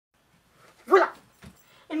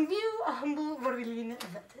in view a humble Vermilion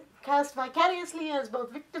cast vicariously as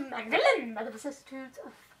both victim and villain by the vicissitudes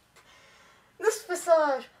of fate. This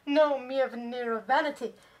visage, no mere veneer of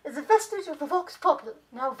vanity, is a vestige of the vox populi,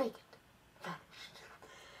 now vacant, vanished.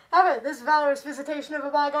 However, this valorous visitation of a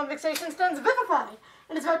bygone vexation stands vivified,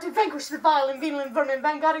 and is about to vanquish the vile and venal and vermin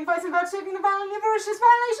vanguarding vice and vouchsafing the vile and avaricious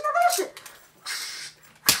violation of worship.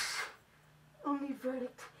 Only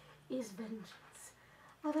verdict is vengeance,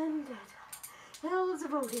 a vendetta. Hell's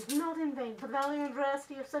abode is not in vain, for the value and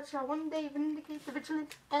veracity of such shall one day vindicate the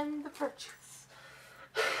vigilant and the virtuous.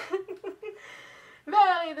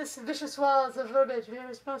 Verily, this vicious walls of verbiage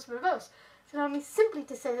bears most verbose. So allow me simply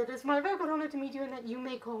to say that it is my very good honor to meet you, and that you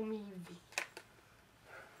may call me V.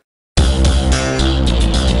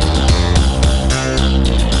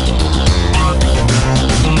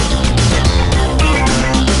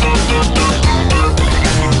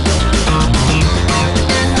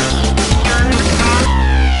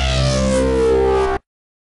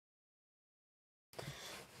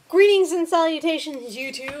 Greetings and salutations,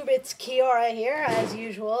 YouTube. It's Kiora here, as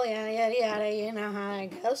usual. Yada, yada, yada, you know how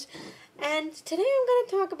it goes. And today I'm going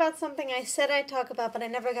to talk about something I said I'd talk about, but I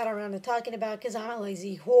never got around to talking about because I'm a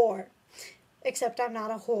lazy whore. Except I'm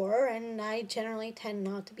not a whore, and I generally tend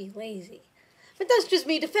not to be lazy. But that's just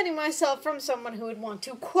me defending myself from someone who would want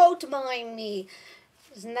to quote mine me.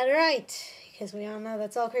 Isn't that right? Because we all know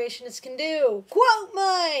that's all creationists can do. Quote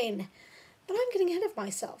mine! But I'm getting ahead of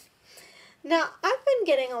myself. Now, I've been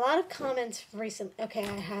getting a lot of comments recently. Okay,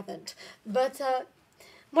 I haven't. But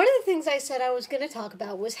one of the things I said I was going to talk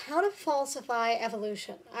about was how to falsify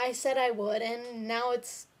evolution. I said I would, and now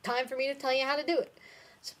it's time for me to tell you how to do it.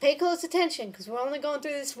 So pay close attention, because we're only going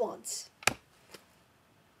through this once.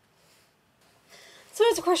 So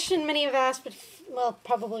it's a question many have asked, but, well,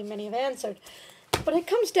 probably many have answered. But it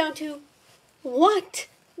comes down to, what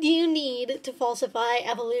do you need to falsify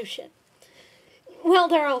evolution? Well,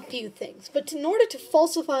 there are a few things, but in order to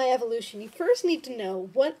falsify evolution, you first need to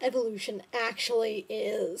know what evolution actually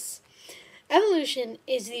is. Evolution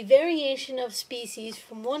is the variation of species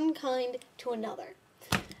from one kind to another.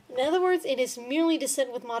 In other words, it is merely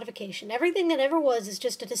descent with modification. Everything that ever was is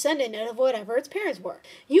just a descendant of whatever its parents were.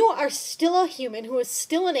 You are still a human, who is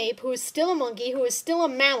still an ape, who is still a monkey, who is still a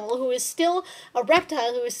mammal, who is still a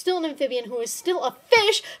reptile, who is still an amphibian, who is still a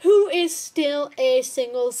fish, who is still a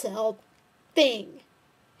single-celled thing.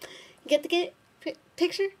 Get the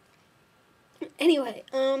picture? Anyway,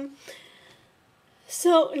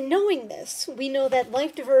 so knowing this, we know that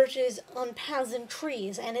life diverges on paths and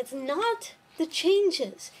trees, and it's not the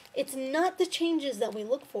changes. It's not the changes that we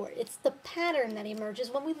look for. It's the pattern that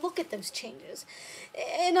emerges when we look at those changes.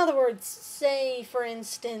 In other words, say, for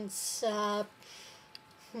instance,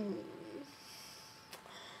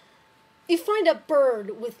 you find a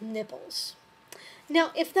bird with nipples.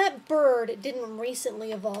 Now, if that bird didn't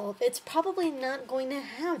recently evolve, it's probably not going to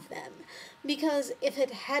have them. Because if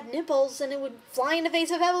it had nipples, then it would fly in the face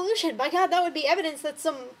of evolution. By God, that would be evidence that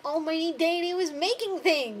some almighty deity was making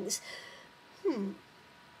things.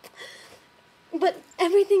 But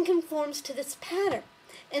everything conforms to this pattern.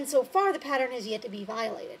 And so far, the pattern has yet to be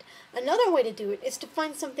violated. Another way to do it is to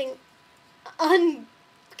find something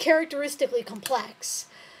uncharacteristically complex.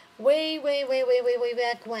 Way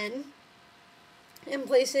back when, and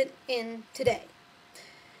place it in today.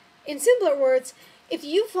 In simpler words, if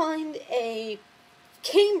you find a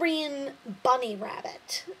Cambrian bunny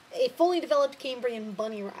rabbit, a fully developed Cambrian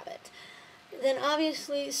bunny rabbit, then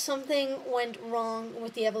obviously something went wrong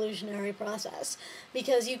with the evolutionary process.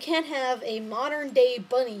 Because you can't have a modern-day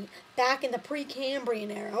bunny back in the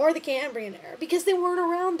pre-Cambrian era, or the Cambrian era, because they weren't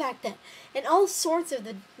around back then. And all sorts of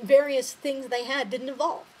the various things they had didn't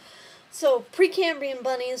evolve. So, Precambrian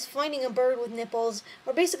bunnies finding a bird with nipples,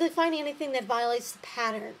 or basically finding anything that violates the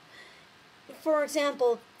pattern. For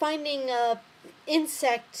example, finding an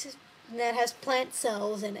insect that has plant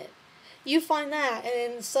cells in it. You find that,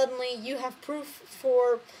 and then suddenly you have proof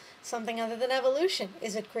for something other than evolution.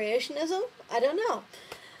 Is it creationism? I don't know.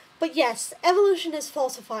 But yes, evolution is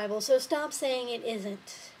falsifiable, so stop saying it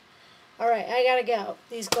isn't. Alright, I gotta go.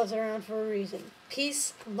 These gloves are around for a reason.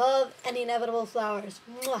 Peace, love, and inevitable flowers.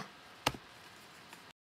 Mwah.